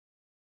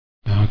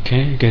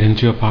Okay, get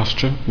into your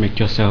posture, make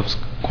yourselves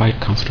quite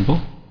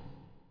comfortable.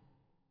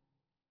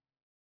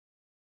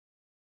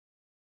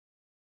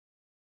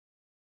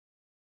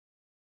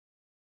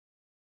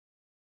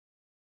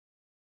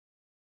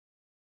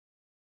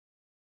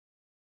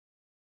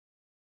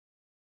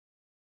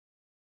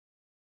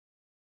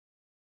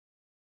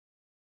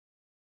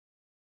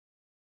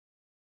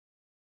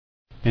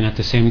 And at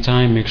the same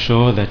time, make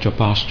sure that your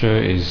posture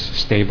is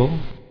stable.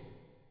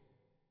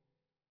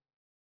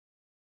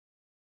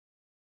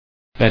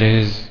 That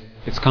is,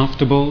 it's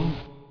comfortable,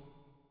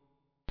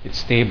 it's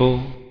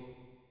stable.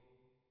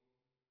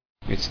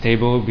 It's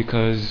stable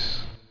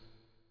because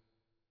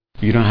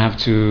you don't have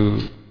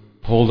to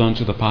hold on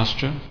to the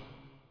posture.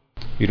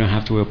 You don't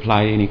have to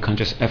apply any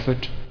conscious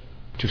effort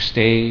to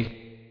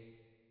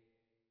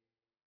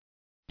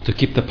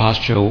keep the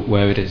posture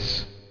where it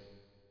is.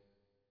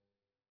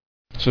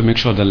 So make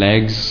sure the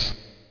legs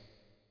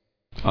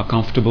are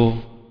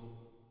comfortable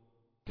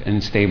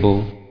and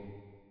stable,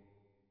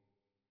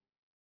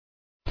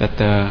 that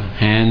the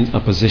hands are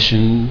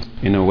positioned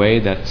in a way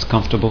that's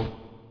comfortable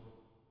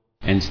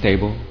and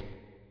stable.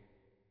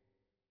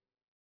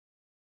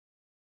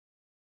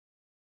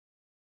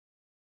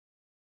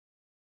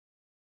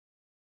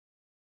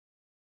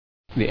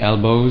 The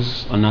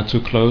elbows are not too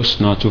close,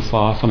 not too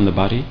far from the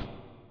body.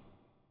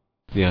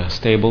 They are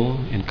stable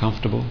and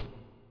comfortable.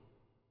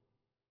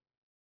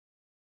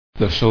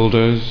 The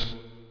shoulders,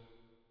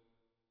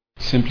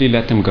 simply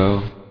let them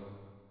go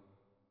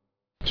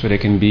so they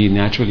can be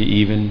naturally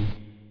even,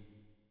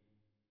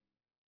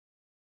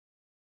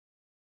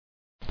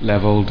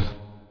 leveled,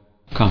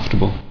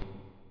 comfortable.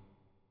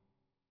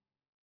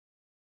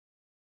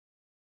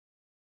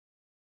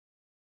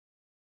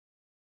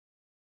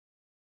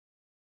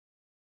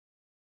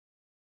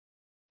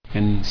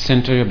 And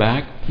center your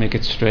back, make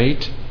it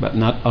straight, but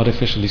not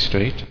artificially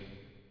straight.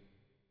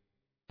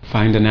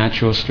 Find the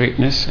natural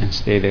straightness and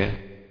stay there.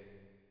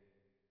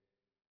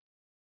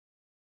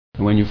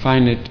 And when you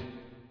find it,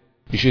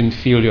 you shouldn't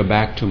feel your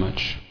back too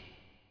much.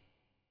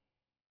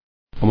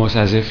 Almost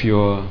as if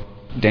you're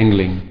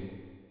dangling.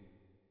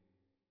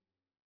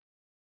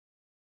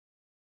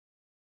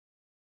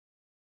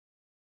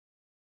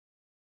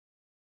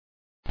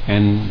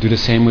 And do the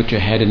same with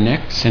your head and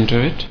neck,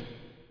 center it.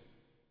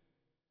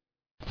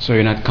 So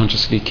you're not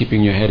consciously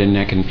keeping your head and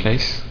neck in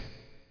place.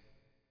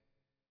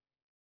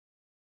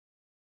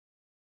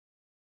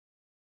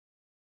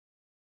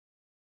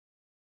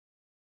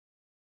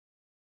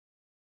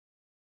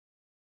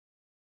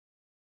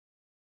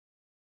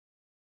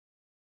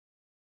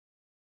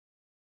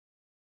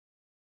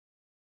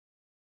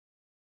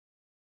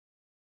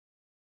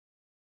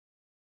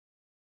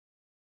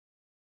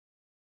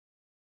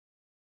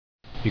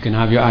 You can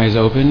have your eyes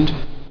opened,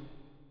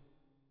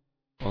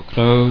 or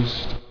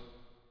closed,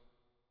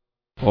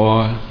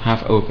 or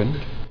half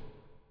opened.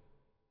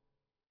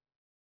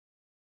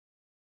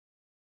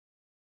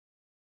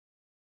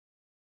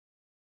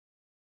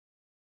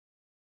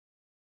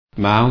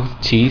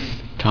 Mouth,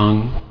 teeth,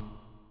 tongue,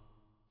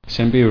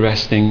 simply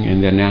resting in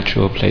their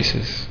natural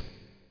places.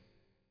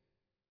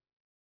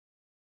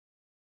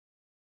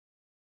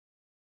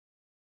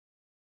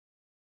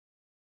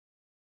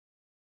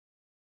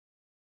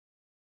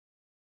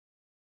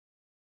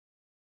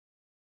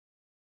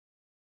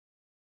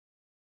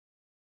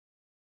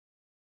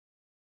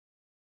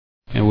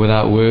 And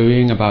without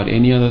worrying about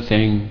any other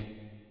thing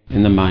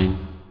in the mind.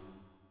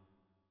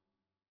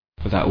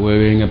 Without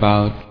worrying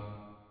about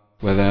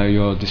whether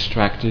you're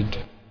distracted,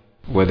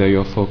 whether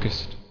you're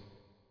focused.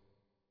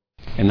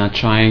 And not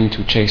trying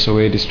to chase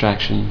away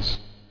distractions,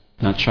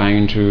 not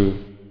trying to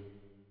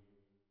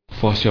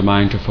force your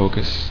mind to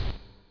focus.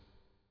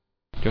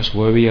 Just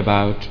worry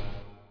about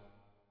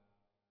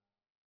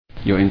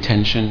your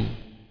intention,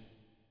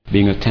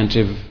 being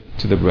attentive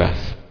to the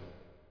breath.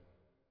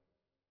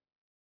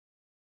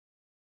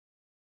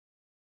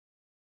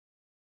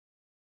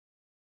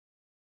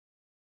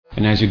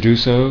 And as you do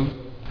so,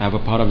 have a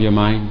part of your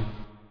mind.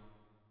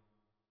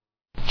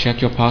 Check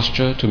your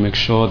posture to make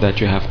sure that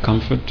you have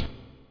comfort,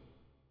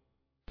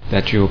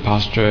 that your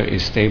posture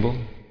is stable.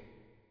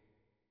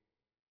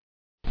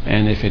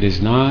 And if it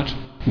is not,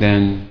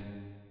 then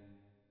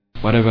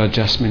whatever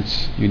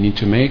adjustments you need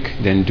to make,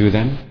 then do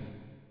them.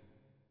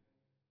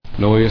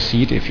 Lower your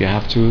seat if you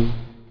have to,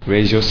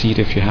 raise your seat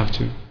if you have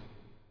to,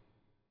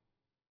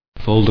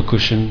 fold the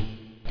cushion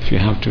if you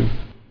have to.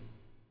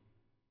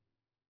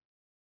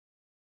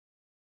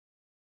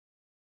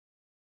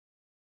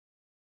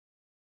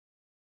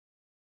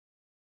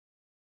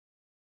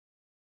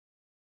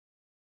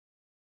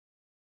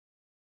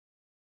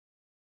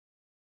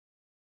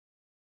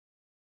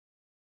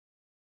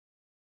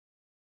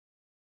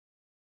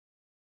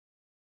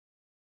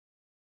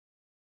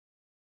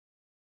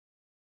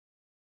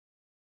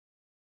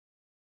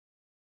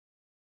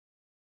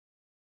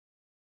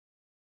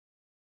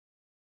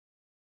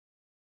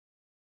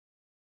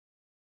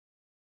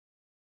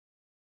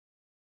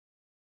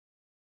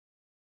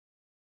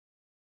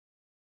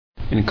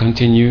 And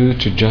continue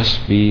to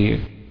just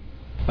be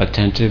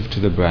attentive to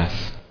the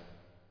breath.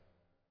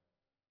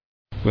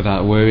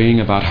 without worrying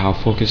about how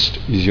focused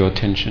is your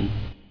attention,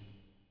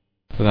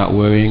 without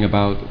worrying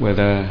about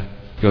whether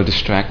you're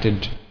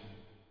distracted,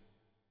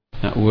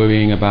 not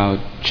worrying about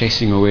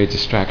chasing away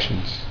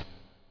distractions.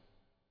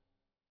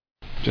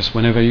 Just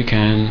whenever you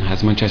can,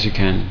 as much as you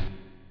can,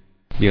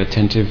 be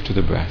attentive to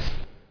the breath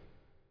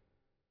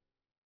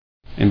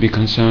and be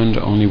concerned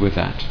only with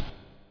that.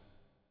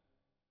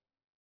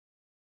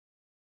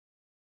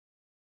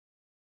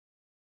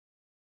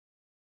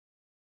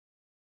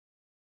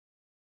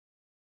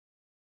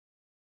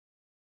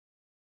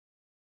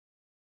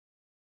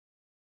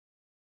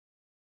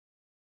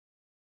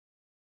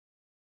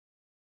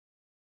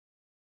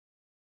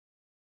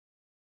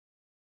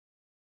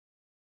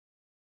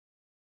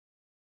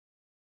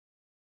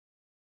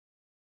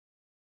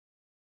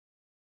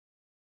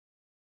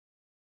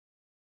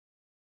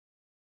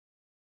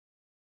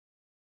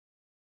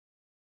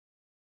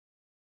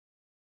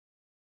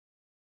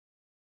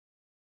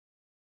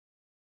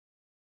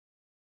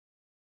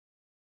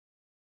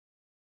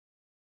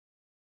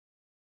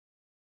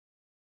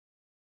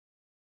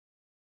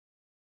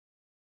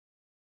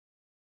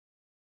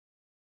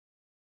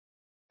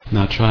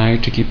 Now try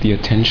to keep the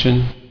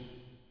attention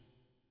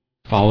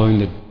following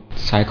the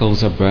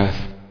cycles of breath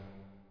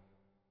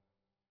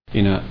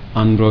in an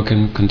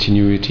unbroken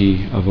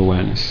continuity of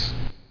awareness.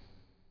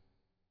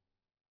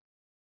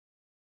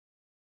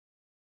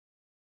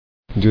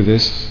 Do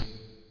this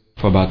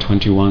for about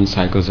 21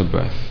 cycles of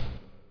breath.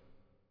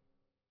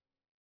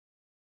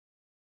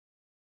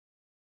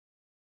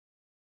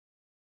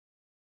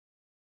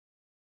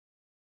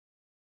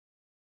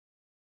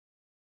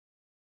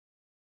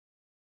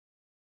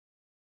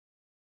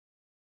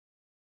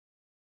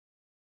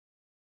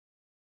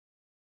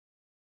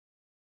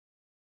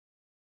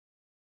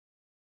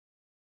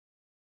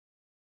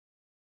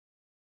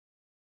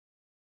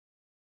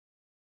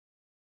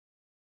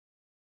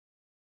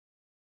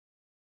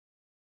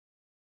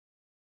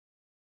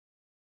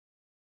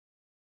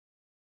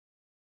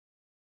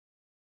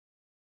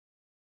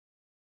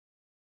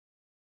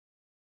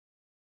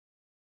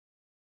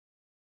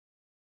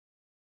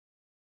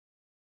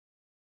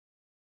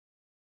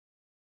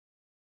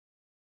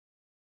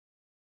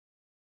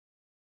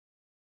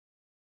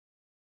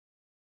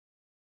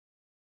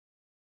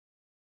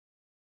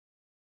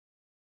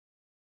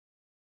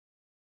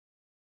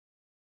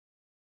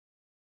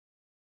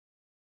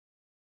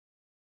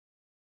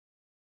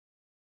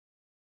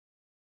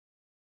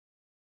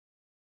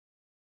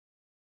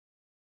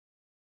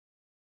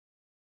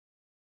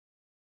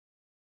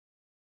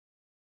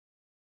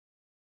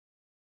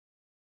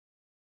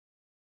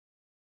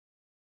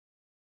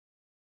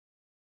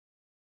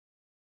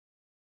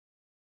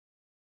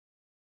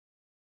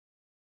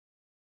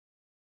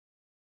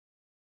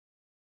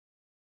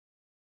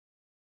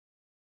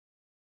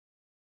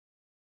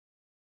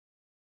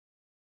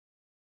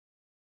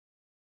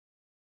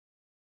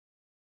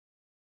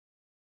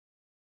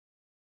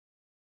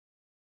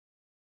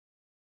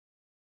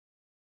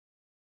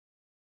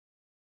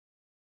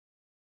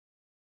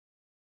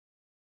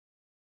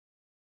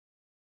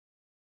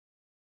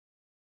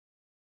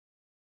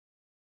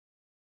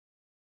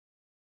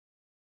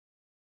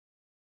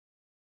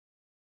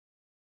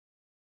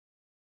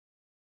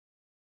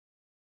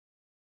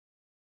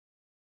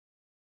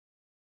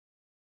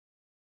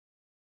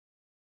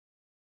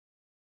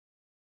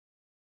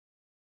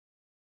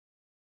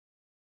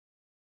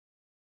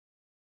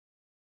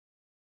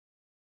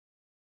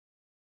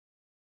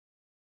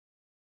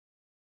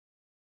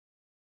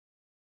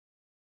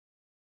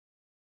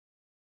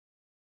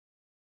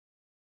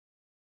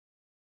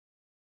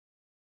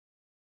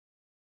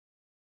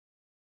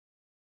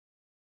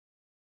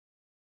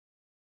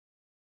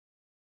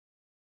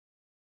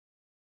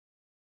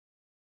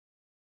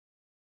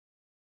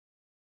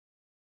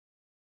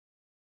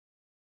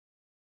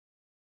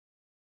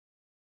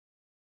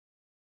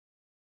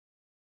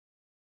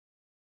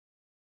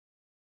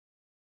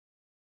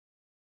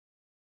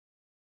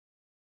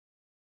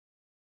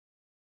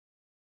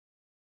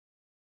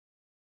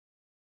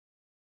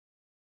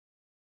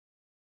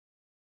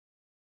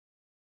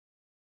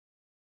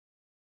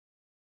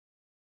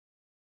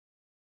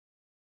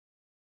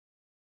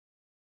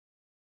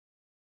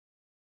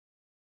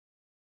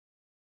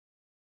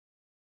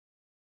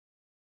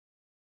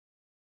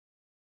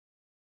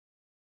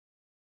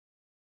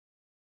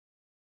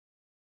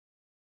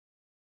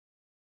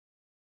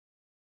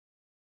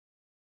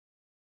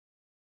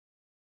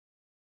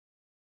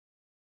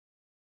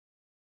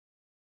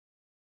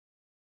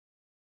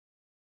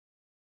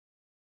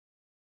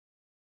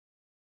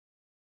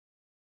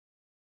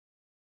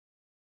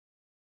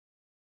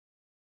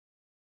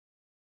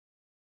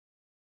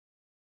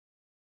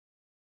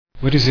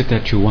 What is it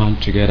that you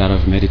want to get out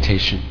of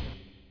meditation?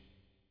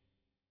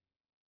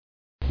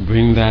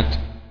 Bring that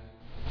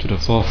to the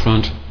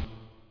forefront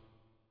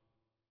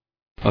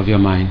of your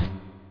mind.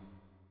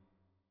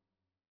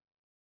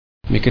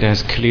 Make it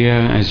as clear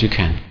as you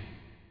can.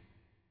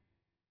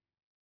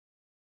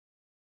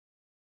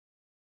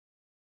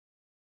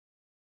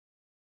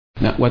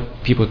 Not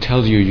what people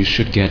tell you you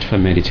should get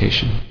from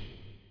meditation.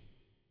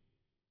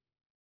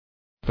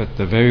 but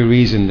the very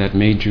reason that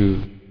made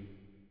you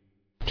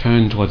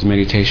turn towards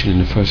meditation in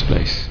the first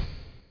place.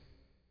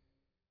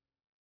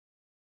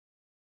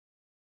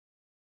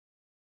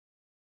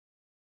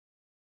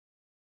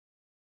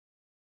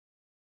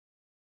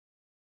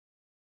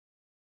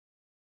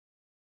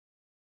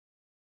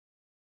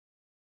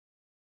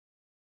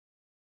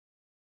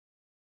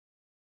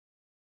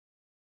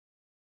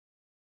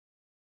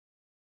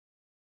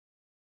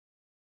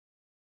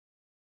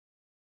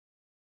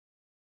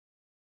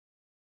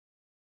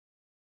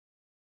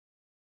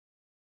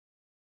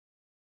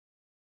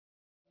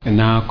 And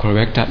now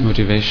correct that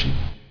motivation.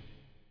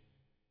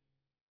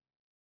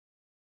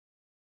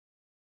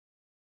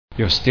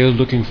 You're still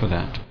looking for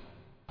that,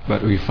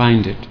 but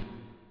refine it.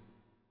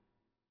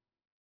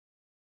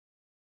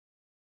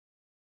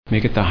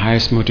 Make it the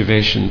highest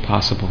motivation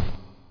possible.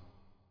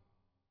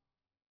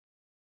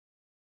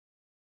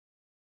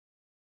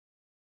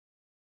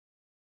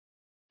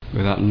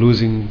 Without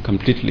losing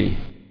completely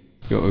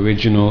your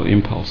original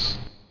impulse,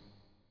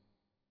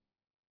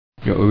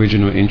 your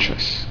original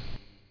interest.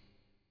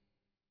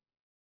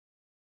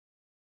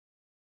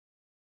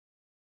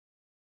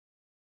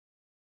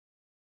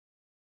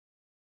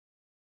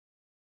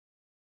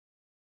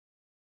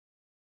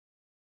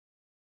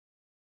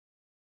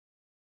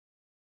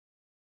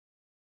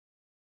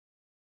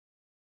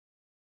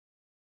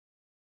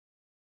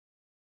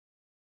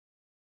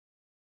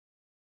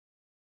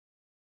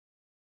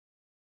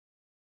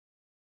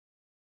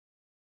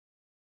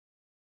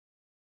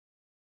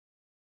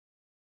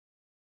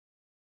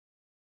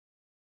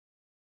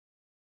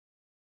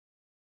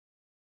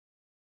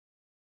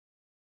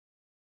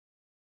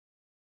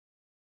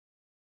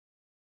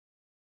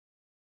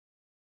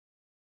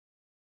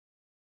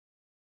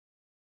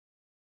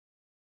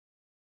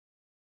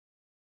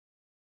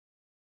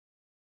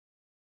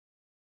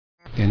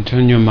 Then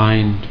turn your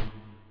mind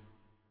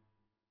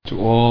to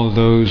all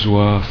those who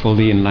are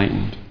fully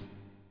enlightened,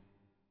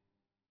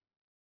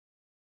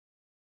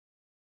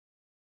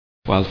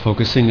 while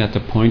focusing at the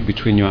point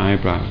between your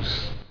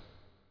eyebrows.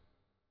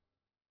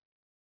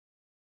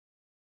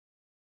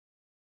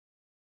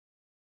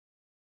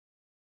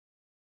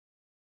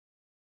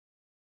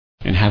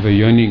 And have a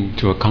yearning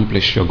to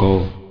accomplish your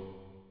goal.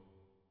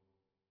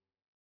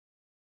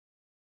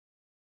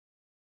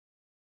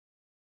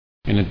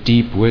 And a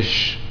deep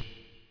wish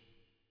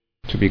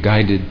to be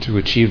guided to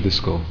achieve this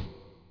goal.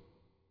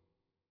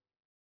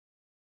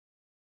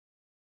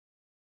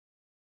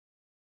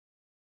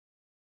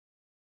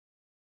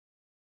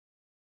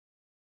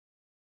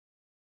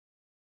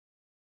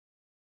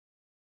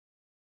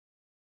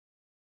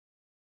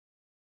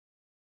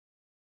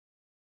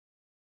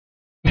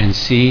 And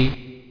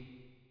see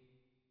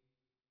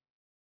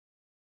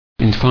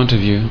in front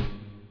of you,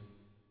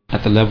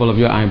 at the level of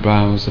your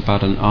eyebrows,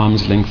 about an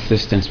arm's length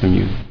distance from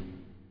you,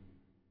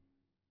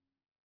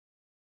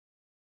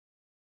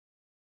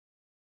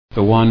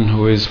 the one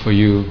who is for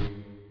you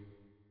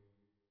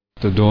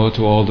the door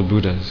to all the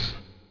Buddhas,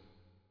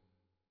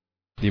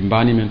 the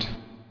embodiment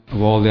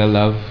of all their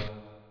love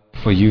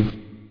for you,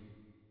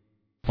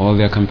 all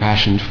their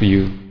compassion for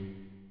you,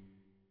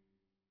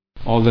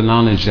 all the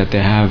knowledge that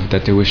they have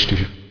that they wish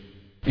to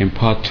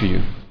impart to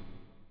you.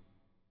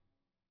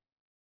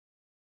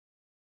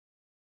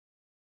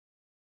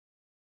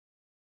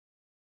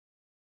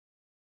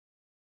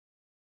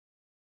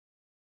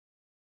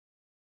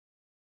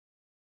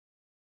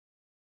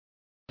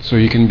 So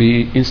you can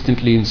be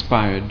instantly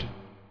inspired.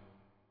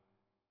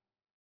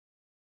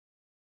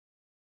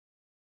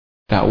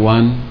 That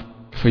one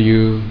for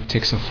you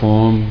takes a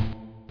form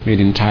made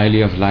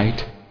entirely of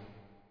light.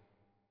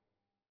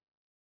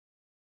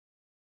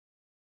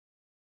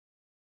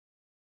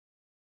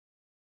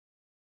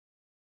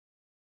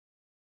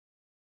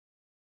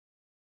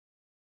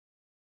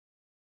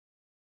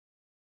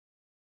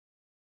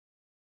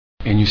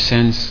 And you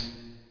sense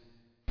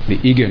the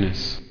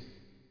eagerness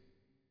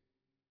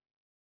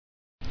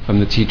from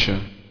the teacher.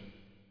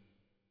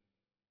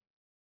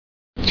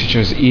 The teacher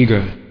is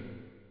eager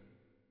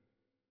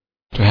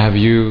to have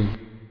you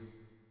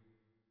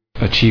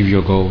achieve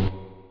your goal.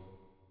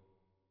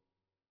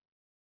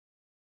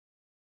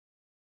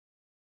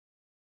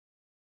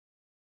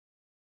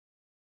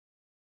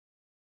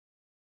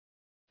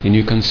 And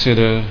you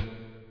consider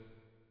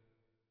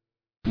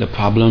the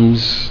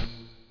problems,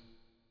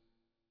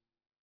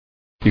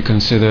 you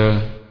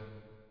consider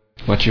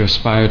what you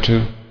aspire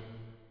to.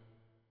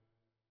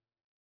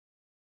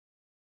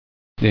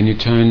 Then you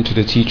turn to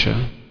the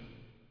teacher,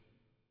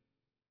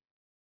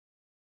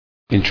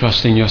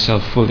 entrusting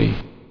yourself fully.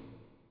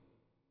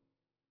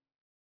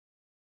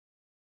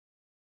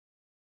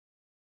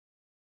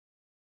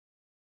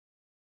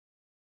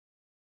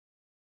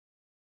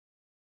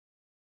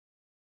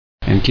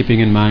 And keeping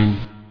in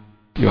mind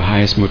your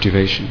highest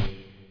motivation.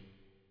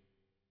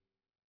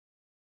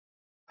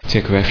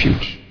 Take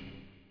refuge.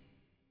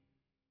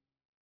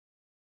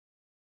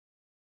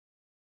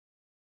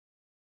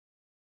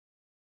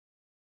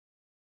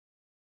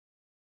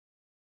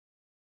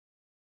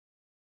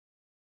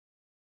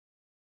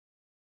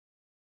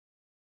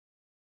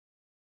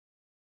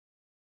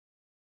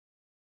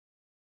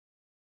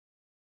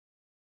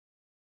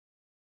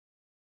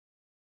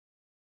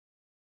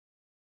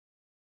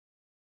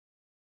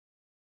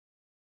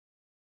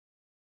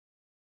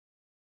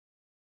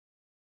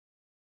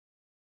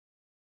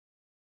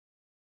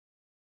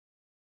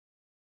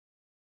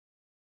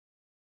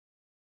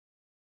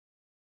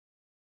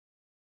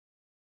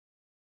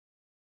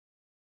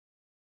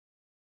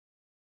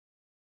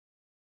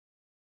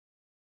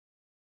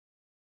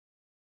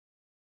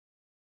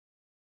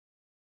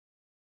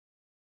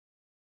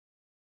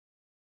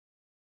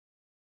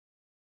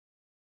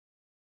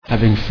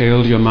 having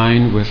filled your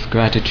mind with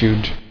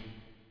gratitude,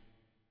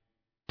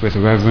 with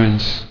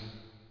reverence,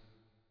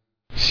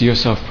 see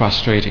yourself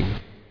prostrating,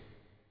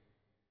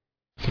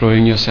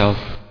 throwing yourself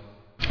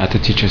at the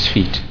teacher's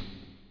feet.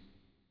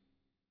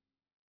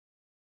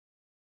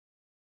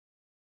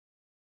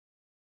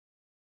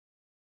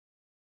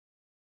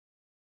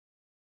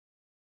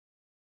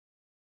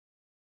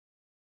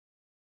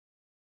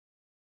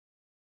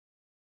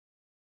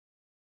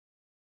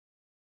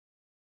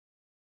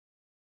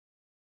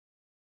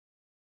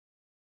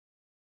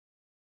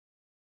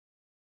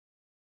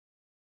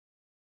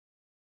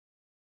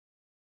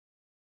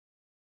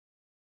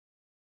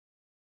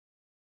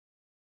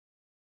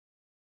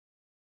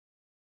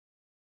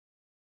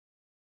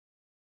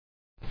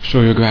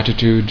 Show your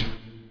gratitude,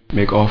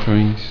 make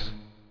offerings.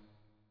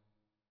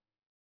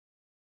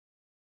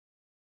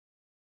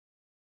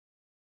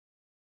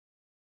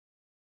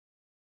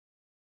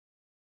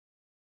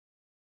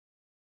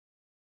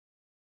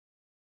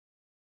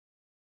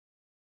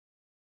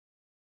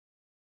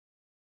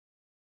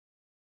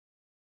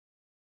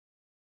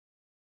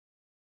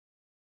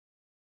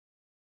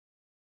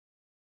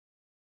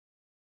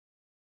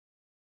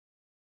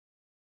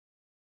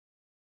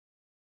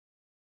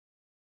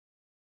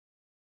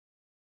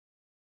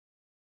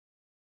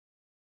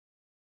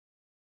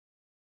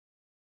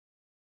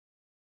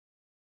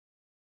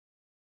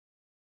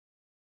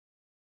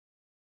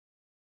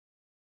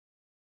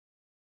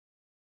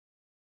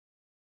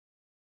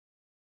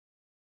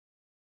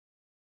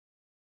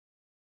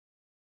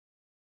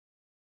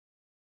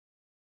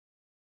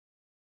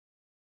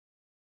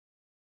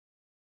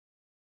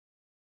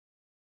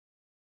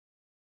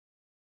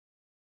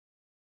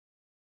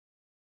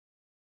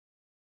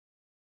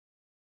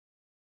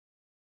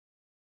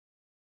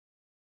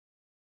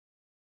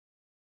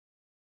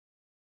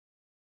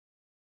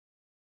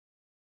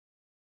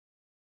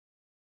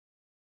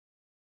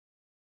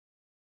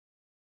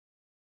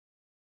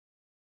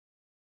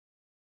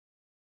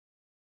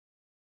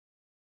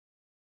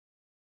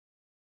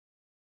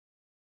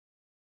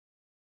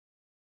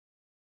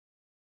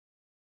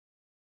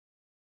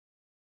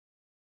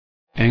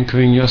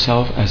 Anchoring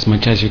yourself as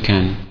much as you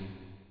can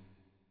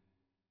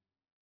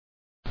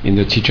in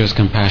the teacher's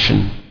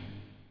compassion.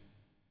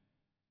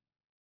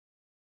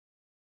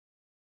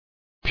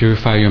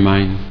 Purify your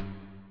mind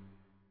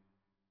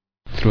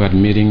through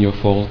admitting your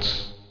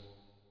faults,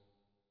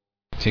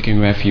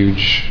 taking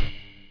refuge,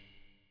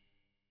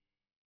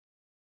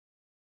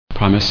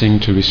 promising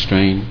to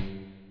restrain,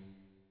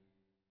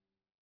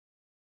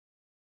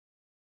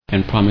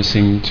 and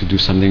promising to do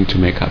something to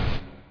make up.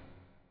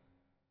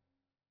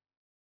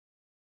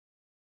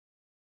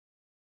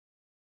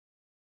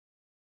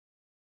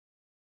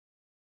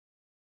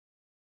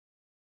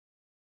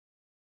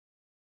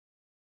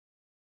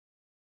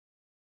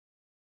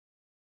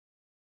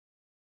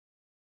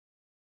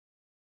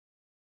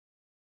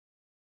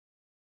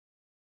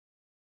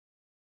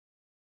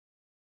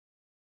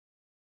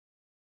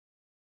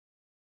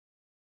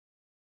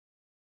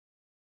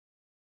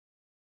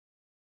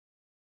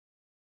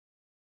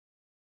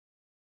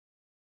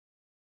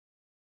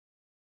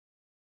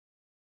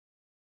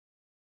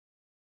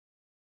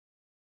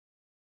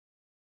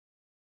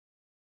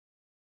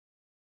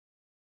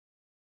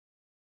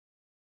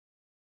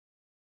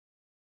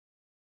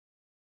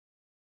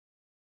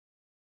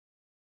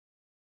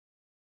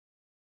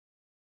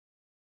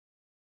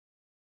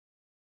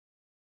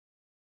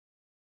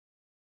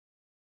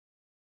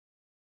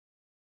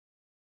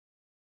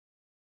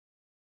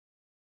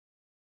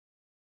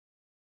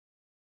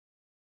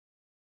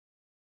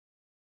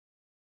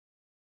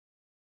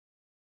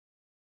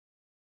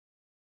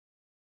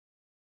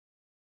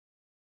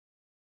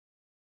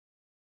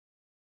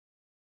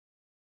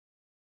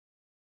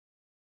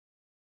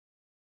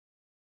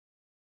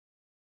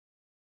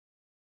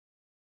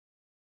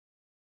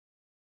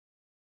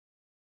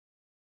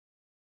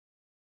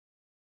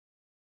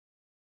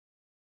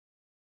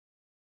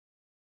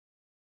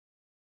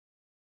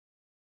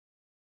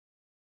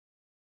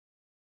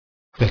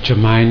 Let your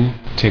mind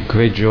take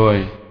great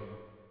joy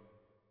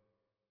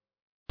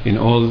in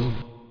all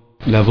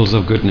levels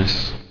of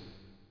goodness,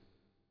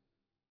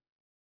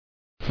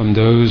 from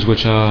those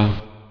which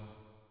are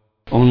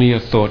only a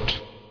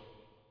thought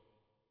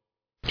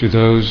to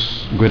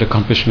those great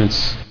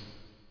accomplishments,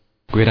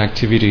 great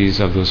activities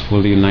of those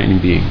fully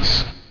enlightened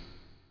beings.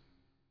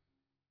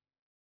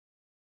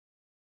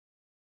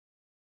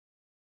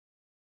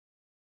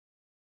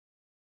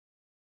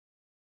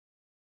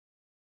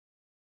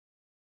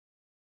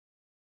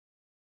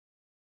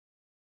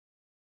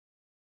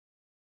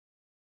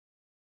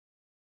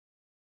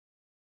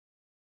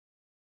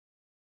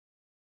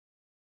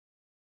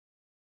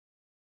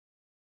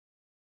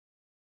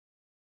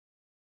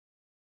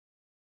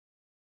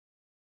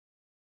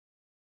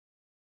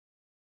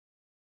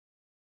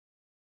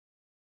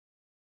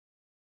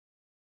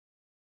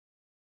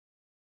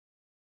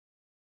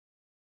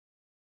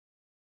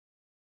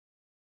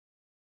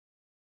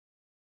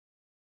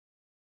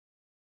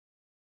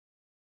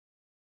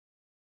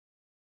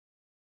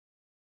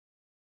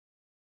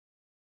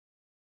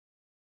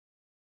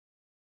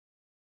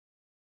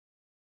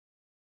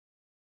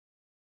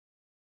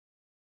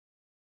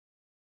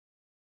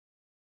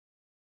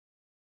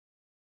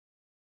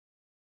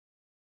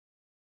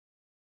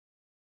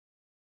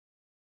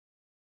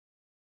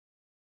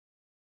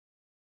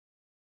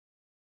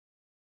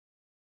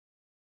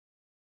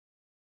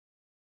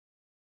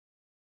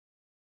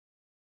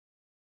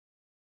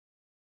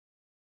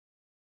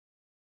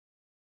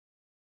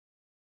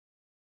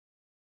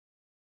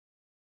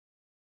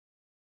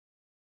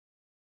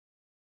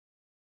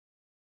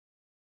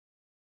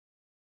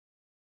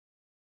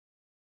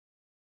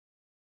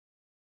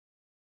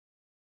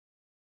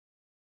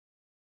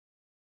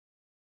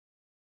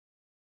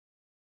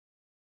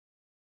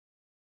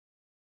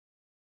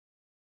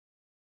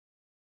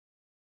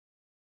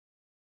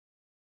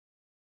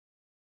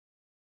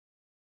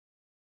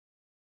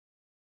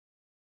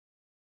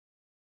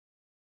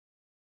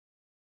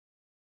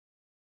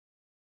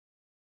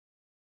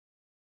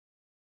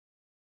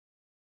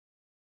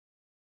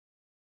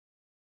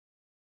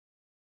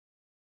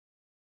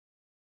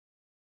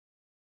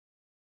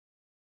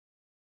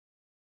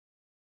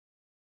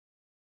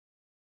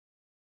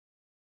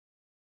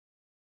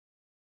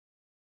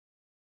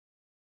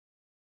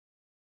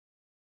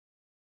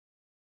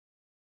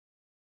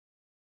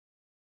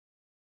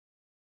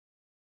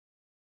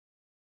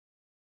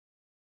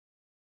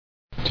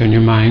 Turn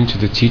your mind to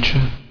the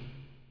teacher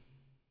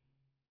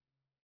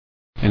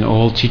and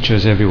all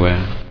teachers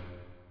everywhere,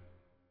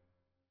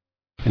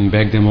 and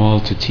beg them all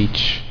to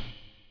teach,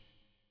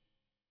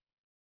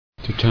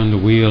 to turn the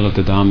wheel of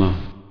the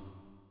Dharma,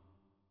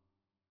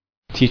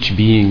 teach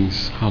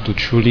beings how to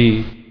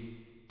truly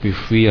be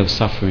free of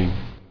suffering,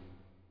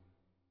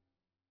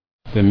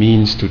 the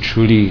means to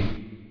truly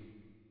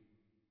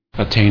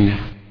attain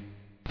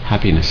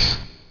happiness.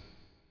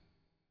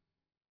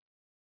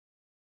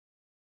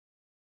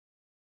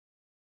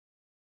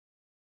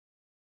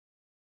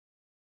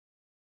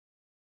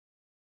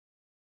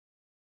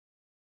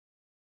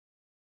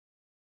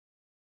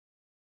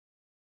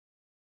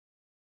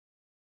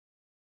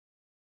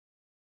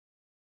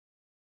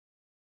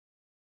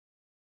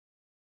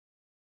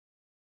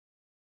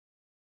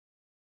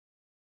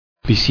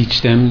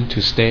 Beseech them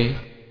to stay,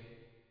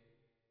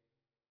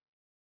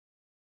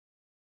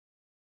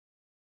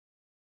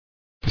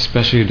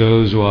 especially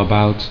those who are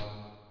about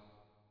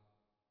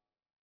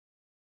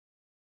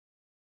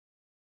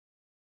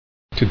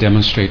to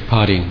demonstrate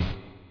partying.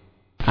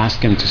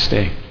 Ask them to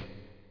stay.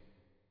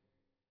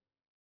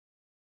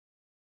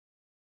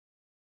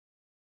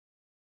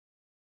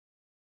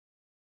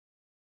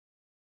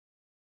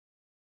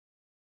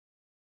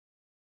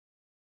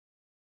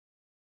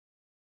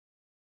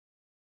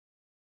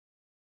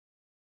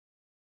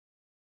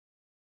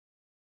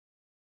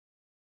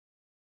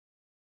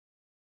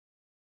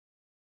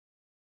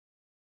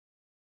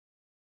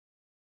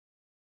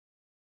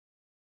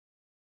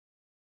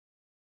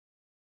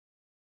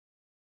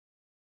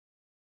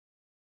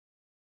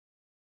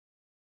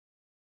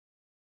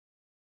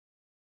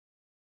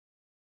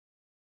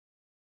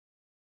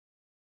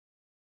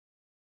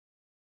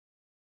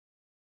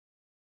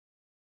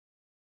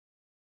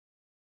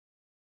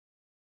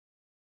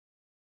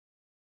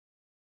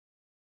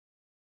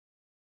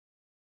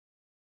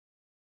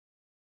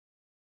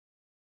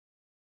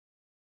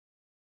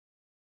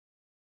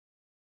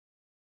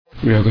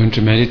 We are going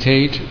to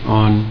meditate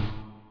on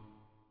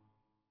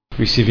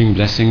receiving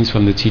blessings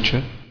from the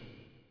teacher.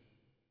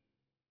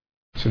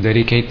 So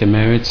dedicate the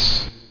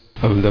merits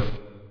of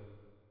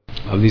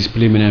these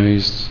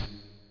preliminaries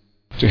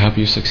to help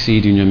you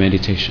succeed in your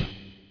meditation.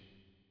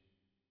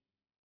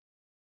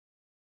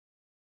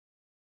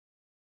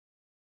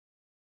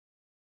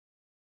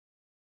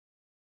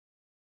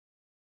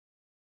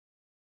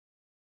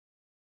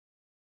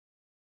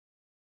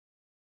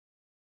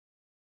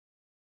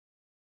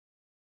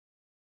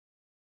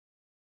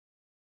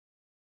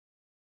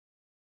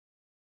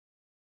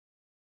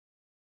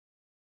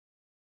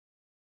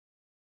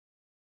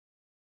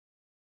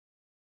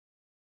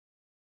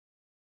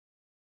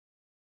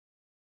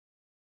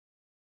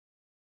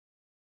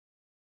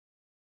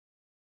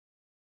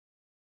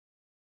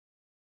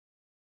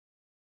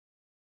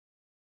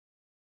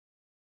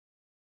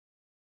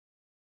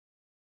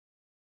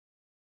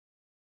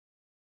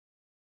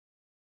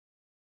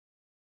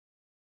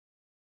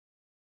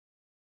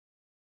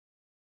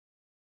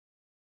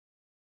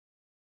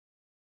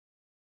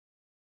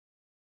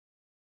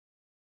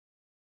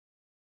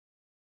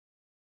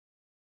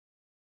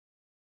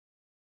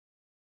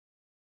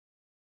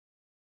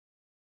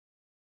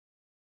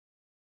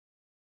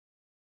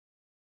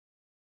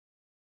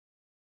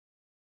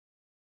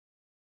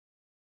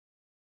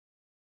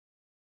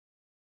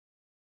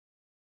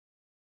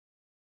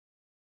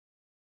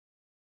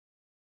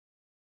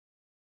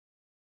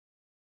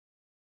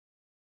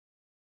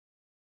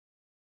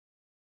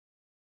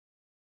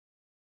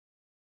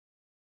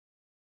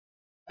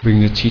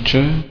 Bring the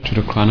teacher to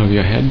the crown of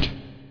your head.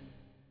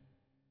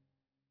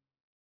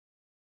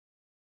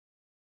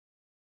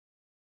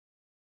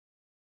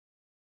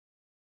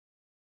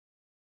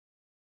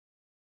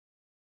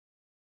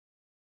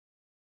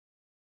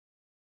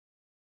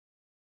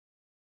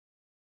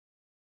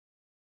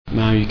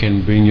 Now you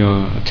can bring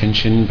your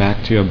attention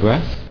back to your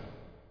breath.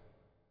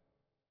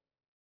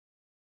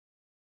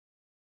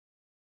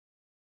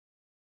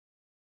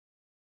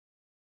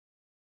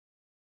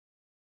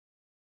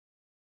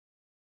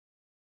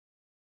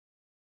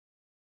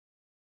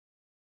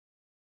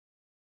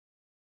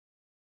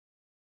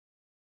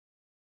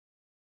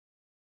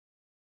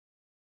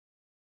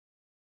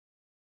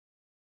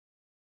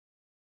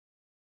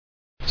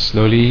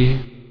 Slowly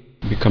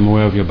become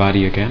aware of your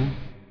body again.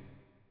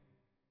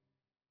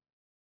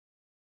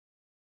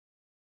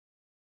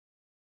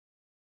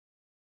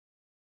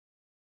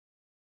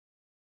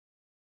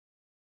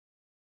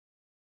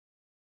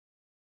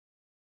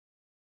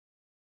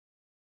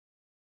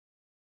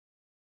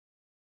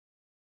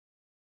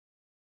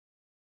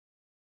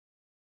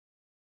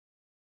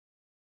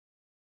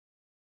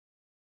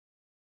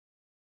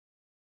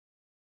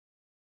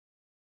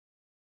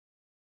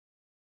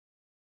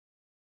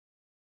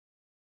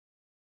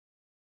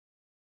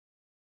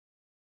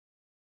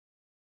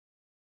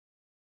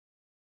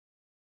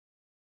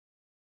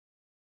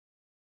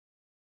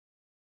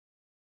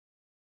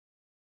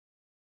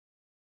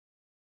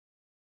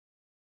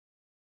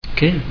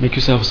 Okay, make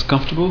yourselves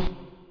comfortable.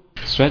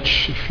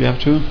 Stretch if you have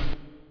to.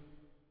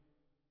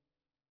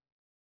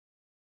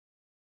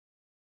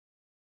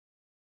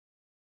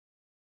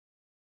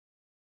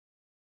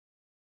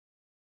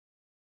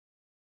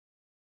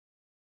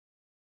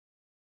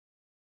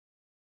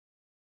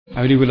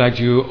 I really would like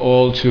you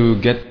all to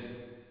get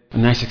a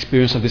nice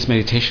experience of this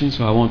meditation,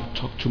 so I won't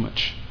talk too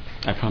much.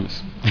 I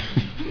promise.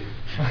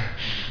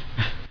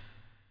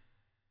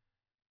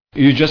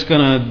 You're just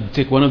gonna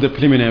take one of the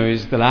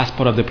preliminaries, the last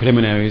part of the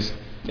preliminaries,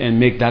 and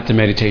make that the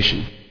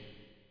meditation.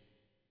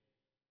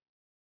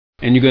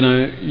 And you're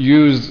gonna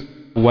use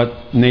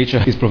what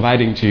nature is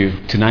providing to you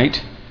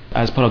tonight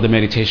as part of the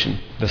meditation,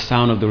 the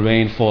sound of the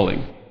rain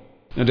falling.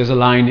 Now, there's a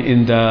line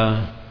in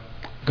the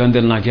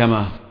Ganden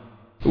Lagyama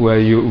where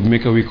you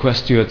make a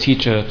request to your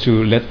teacher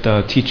to let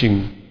the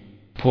teaching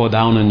pour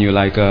down on you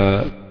like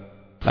a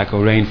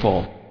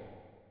rainfall.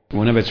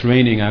 Whenever it's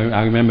raining,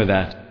 I remember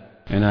that.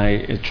 And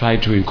I try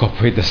to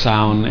incorporate the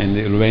sound and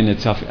the rain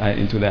itself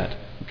into that.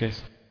 Okay,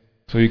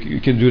 so you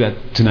can do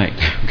that tonight.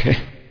 Okay.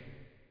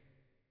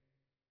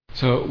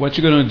 So what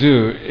you're going to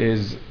do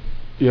is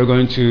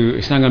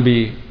it's not going to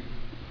be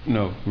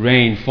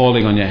rain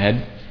falling on your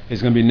head.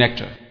 It's going to be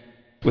nectar,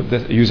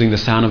 using the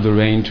sound of the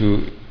rain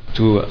to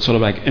sort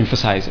of like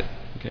emphasize it.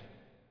 Okay.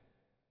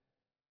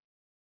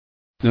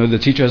 The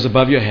teacher is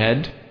above your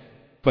head,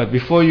 but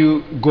before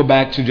you go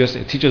back to just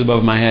a teacher is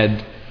above my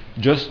head,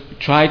 just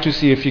try to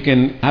see if you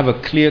can have a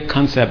clear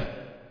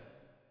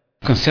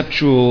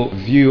conceptual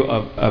view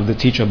of the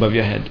teacher above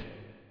your head.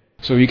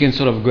 So you can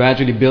sort of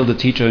gradually build the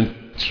teacher and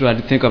try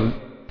to think of,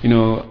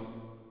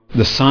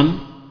 the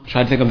sun.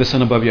 Try to think of the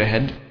sun above your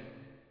head.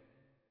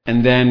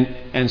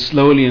 And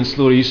slowly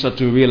you start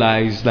to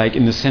realize, like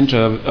in the center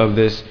of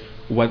this,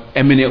 what's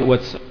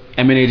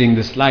emanating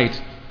this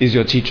light is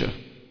your teacher.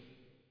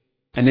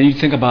 And then you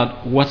think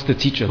about what's the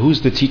teacher,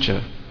 who's the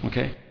teacher,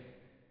 okay?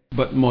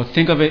 But more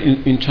think of it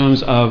in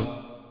terms of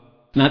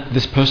not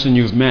this person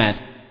you've met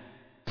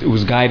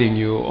who's guiding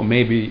you, or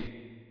maybe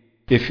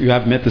if you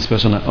have met this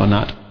person or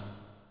not.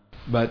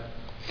 But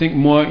think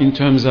more in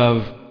terms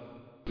of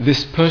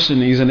this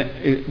person is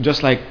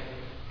just like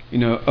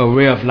a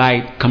ray of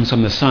light comes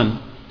from the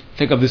sun.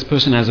 Think of this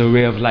person as a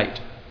ray of light,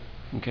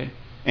 okay?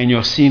 And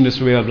you're seeing this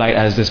ray of light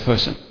as this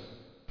person,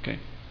 okay?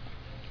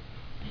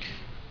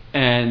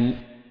 And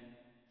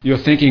you're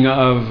thinking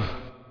of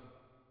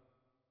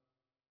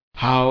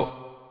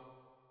how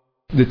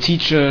the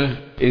teacher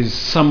is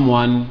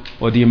someone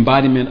or the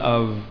embodiment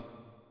of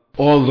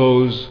all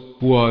those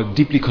who are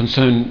deeply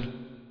concerned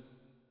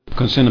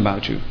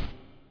about you.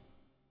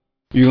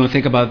 You're going to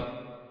think about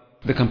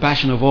the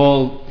compassion of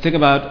all. Think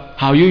about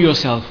how you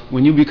yourself,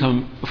 when you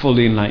become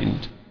fully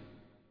enlightened,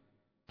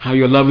 how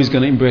your love is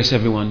going to embrace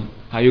everyone,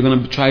 how you're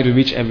going to try to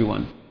reach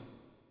everyone.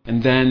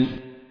 And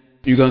then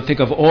you're going to think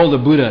of all the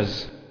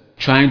Buddhas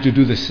trying to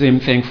do the same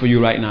thing for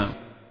you right now.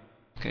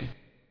 Okay?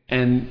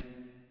 And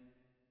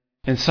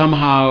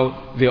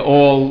somehow they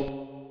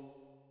all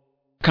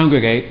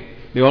congregate.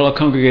 They all are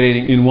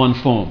congregating in one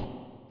form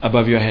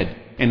above your head.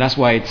 And that's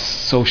why it's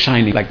so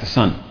shiny like the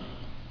sun.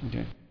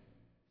 Okay?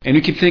 And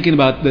you keep thinking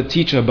about the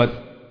teacher, but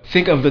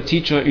think of the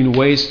teacher in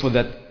ways so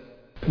that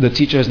the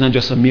teacher is not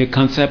just a mere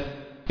concept.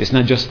 It's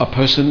not just a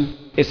person.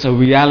 It's a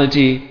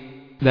reality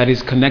that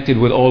is connected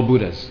with all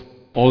Buddhas,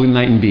 all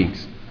enlightened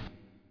beings.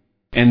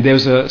 And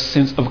there's a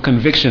sense of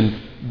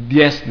conviction.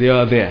 Yes, they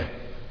are there.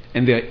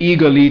 And they're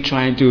eagerly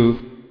trying to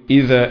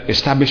either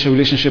establish a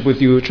relationship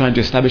with you, trying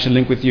to establish a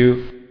link with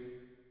you.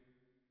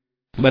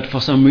 But for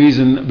some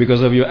reason,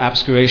 because of your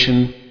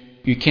obscuration,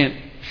 you can't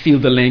feel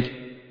the link.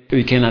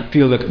 You cannot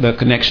feel the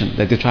connection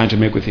that they're trying to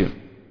make with you.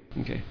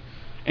 Okay?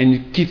 And you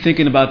keep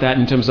thinking about that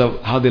in terms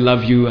of how they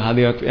love you, how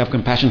they have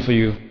compassion for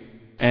you,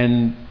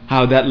 and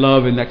how that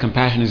love and that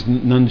compassion is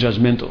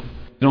non-judgmental.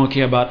 They don't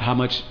care about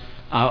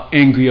how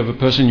angry of a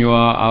person you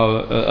are,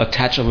 how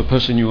attached of a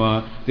person you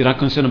are. They're not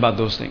concerned about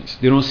those things.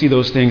 They don't see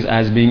those things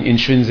as being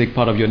intrinsic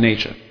part of your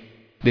nature.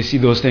 They see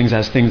those things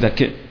as things that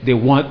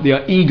they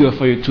are eager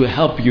for you to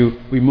help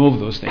you remove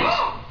those things.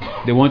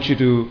 They want you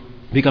to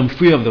become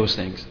free of those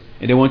things.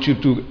 And they want you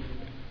to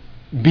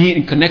be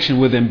in connection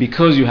with them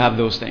because you have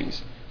those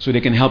things, so they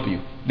can help you.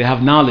 They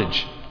have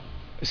knowledge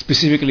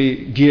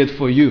specifically geared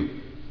for you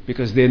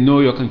because they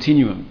know your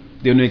continuum.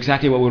 They know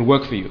exactly what will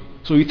work for you.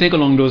 So you think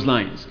along those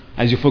lines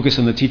as you focus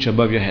on the teacher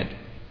above your head.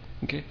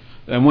 Okay?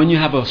 And when you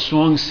have a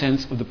strong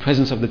sense of the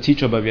presence of the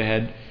teacher above your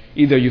head,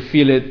 either you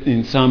feel it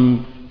in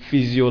some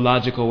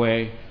physiological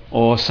way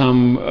or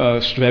some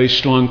very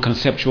strong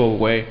conceptual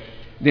way,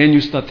 then you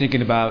start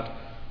thinking about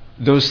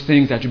those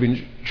things that you've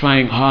been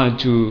trying hard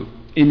to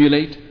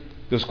emulate,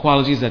 those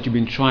qualities that you've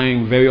been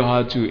trying very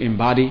hard to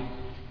embody,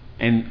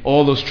 and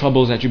all those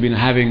troubles that you've been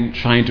having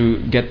trying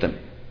to get them.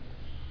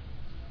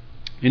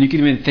 And you can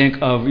even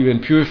think of even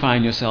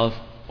purifying yourself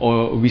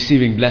or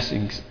receiving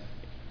blessings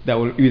that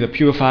will either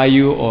purify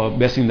you or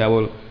blessing that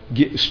will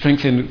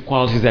strengthen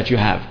qualities that you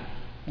have.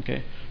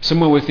 Okay?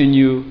 Somewhere within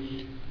you,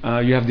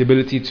 you have the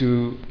ability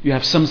you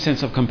have some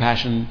sense of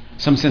compassion,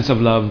 some sense of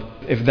love.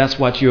 If that's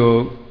what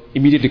you're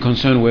immediately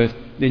concerned with,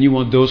 then you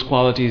want those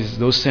qualities,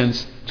 those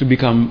sense to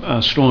become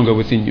stronger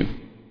within you.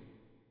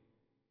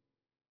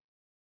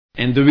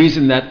 And the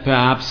reason that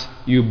perhaps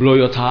you blow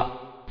your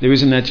top, the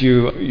reason that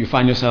you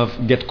find yourself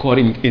get caught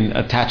in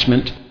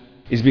attachment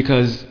is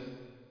because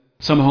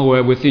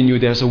Somehow within you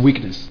there's a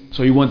weakness.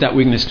 So you want that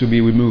weakness to be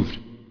removed.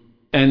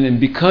 And then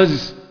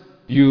because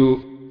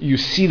you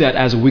see that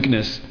as a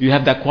weakness, you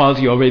have that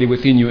quality already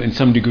within you in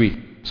some degree.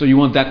 So you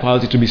want that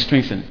quality to be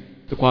strengthened,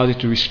 the quality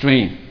to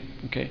restrain.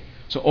 Okay?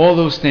 So all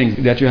those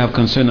things that you have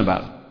concern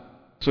about.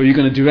 So you're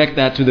going to direct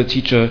that to the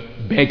teacher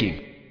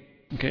begging.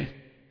 Okay?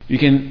 You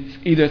can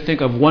either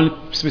think of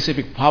one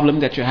specific problem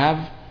that you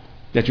have,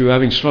 that you're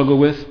having struggle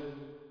with,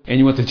 and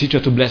you want the teacher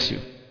to bless you.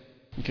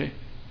 Okay?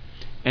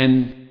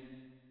 And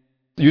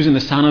using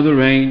the sound of the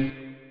rain,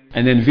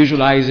 and then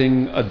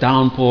visualizing a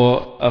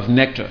downpour of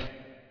nectar,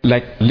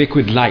 like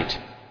liquid light.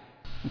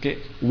 Okay?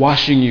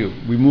 Washing you,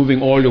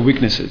 removing all your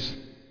weaknesses.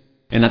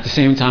 And at the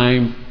same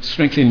time,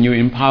 strengthening you,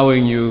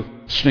 empowering you,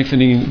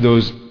 strengthening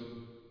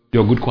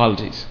your good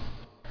qualities.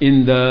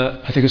 In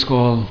the, I think it's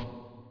called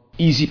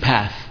Easy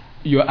Path,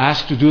 you're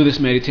asked to do this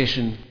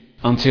meditation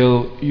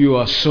until you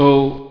are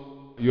so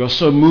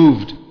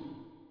moved,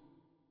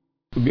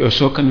 you're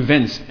so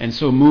convinced and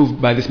so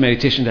moved by this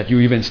meditation that you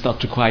even start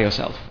to cry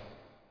yourself.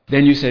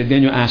 Then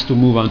you're asked to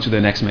move on to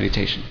the next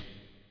meditation.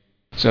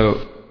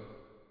 So,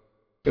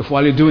 if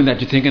while you're doing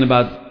that, you're thinking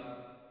about,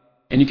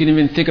 and you can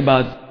even think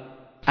about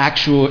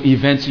actual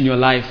events in your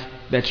life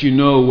that you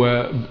know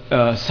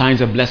were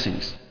signs of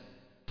blessings.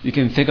 You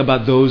can think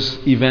about those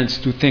events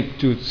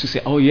to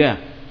say, oh yeah,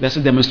 that's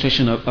a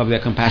demonstration of their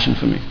compassion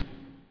for me.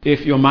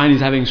 If your mind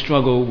is having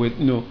struggle with,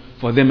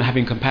 for them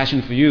having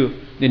compassion for you,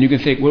 then you can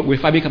think, well,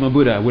 if I become a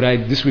Buddha, would I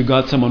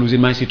disregard someone who's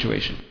in my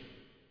situation?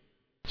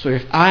 So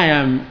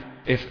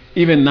if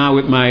even now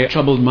with my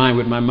troubled mind,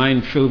 with my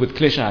mind filled with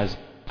klishas,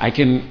 I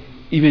can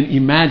even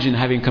imagine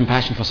having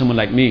compassion for someone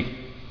like me.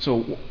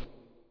 So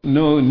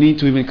no need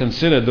to even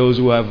consider those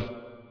who have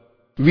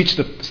reached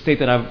the state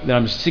that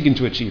I'm seeking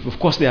to achieve. Of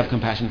course they have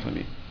compassion for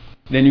me.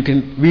 Then you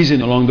can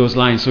reason along those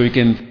lines so you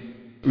can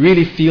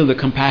really feel the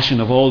compassion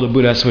of all the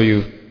Buddhas for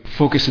you.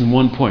 Focus in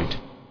one point.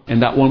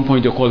 And that one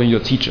point you're calling your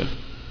teacher.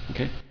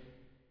 Okay?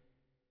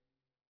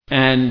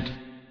 And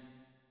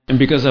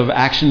because of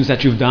actions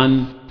that you've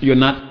done, you're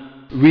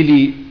not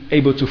really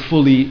able to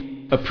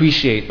fully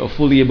appreciate or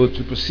fully able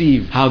to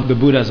perceive how the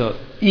Buddhas are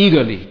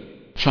eagerly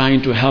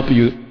trying to help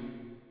you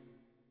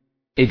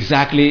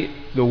exactly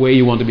the way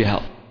you want to be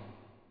helped.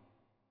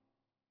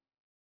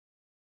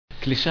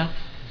 Klesha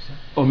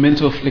or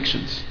mental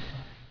afflictions,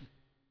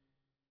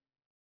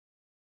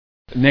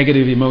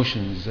 negative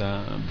emotions,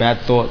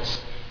 bad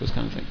thoughts, those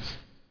kind of things.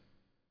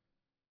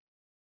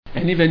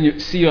 And even you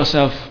see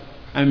yourself,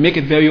 and make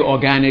it very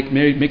organic,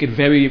 make it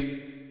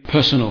very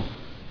personal.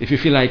 If you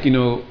feel like,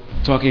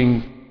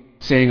 talking,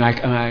 saying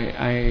like,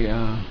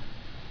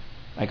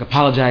 like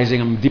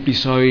apologizing, I'm deeply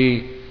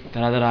sorry,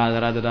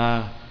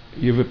 da-da-da-da-da-da-da,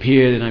 you've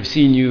appeared and I've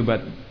seen you,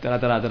 but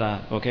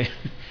da-da-da-da-da, okay?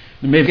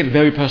 Make it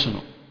very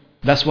personal.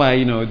 That's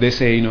why, they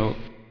say,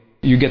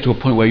 you get to a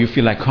point where you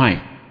feel like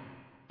crying.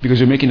 Because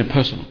you're making it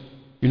personal.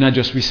 You're not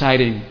just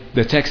reciting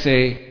the text,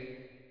 say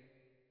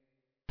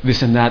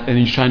this and that, and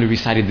you're trying to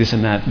recite it this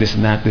and that, this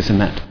and that, this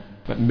and that.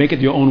 But make it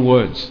your own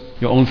words,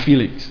 your own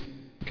feelings.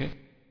 Okay?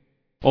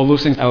 All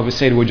those things I always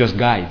said were just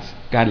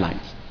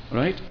guidelines.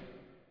 Alright?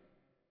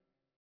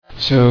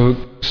 So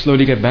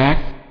slowly get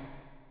back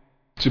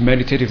to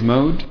meditative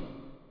mode.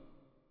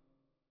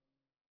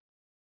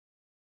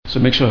 So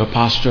make sure her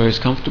posture is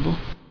comfortable.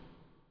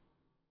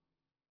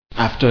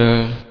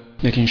 After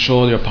making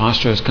sure your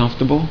posture is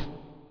comfortable,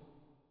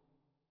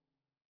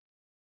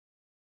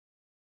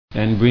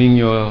 then bring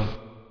your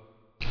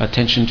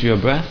attention to your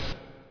breath.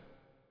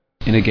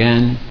 And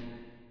again,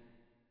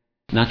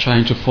 not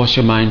trying to force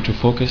your mind to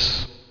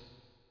focus,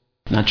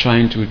 not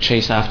trying to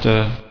chase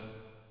after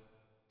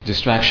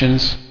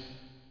distractions,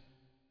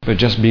 but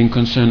just being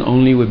concerned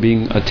only with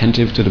being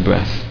attentive to the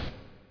breath.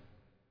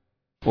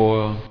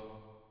 Or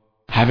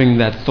having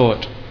that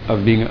thought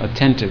of being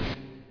attentive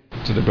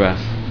to the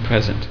breath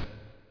present.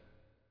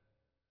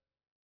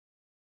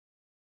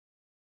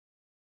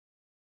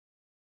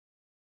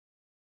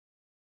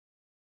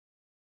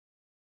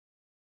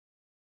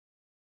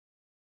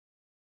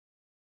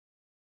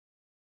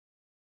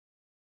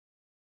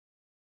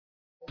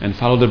 And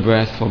follow the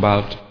breath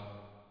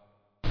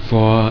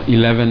for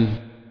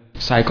 11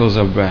 cycles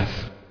of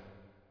breath.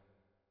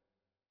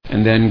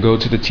 And then go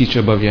to the teacher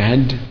above your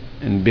head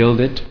and build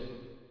it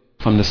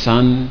from the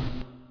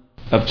sun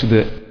up to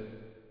the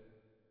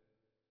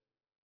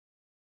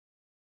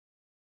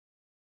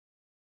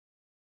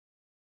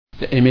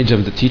image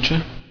of the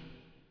teacher.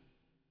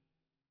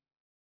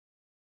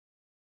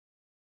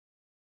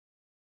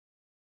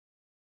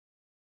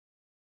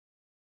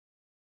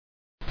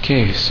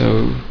 Okay,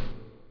 so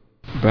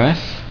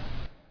breath.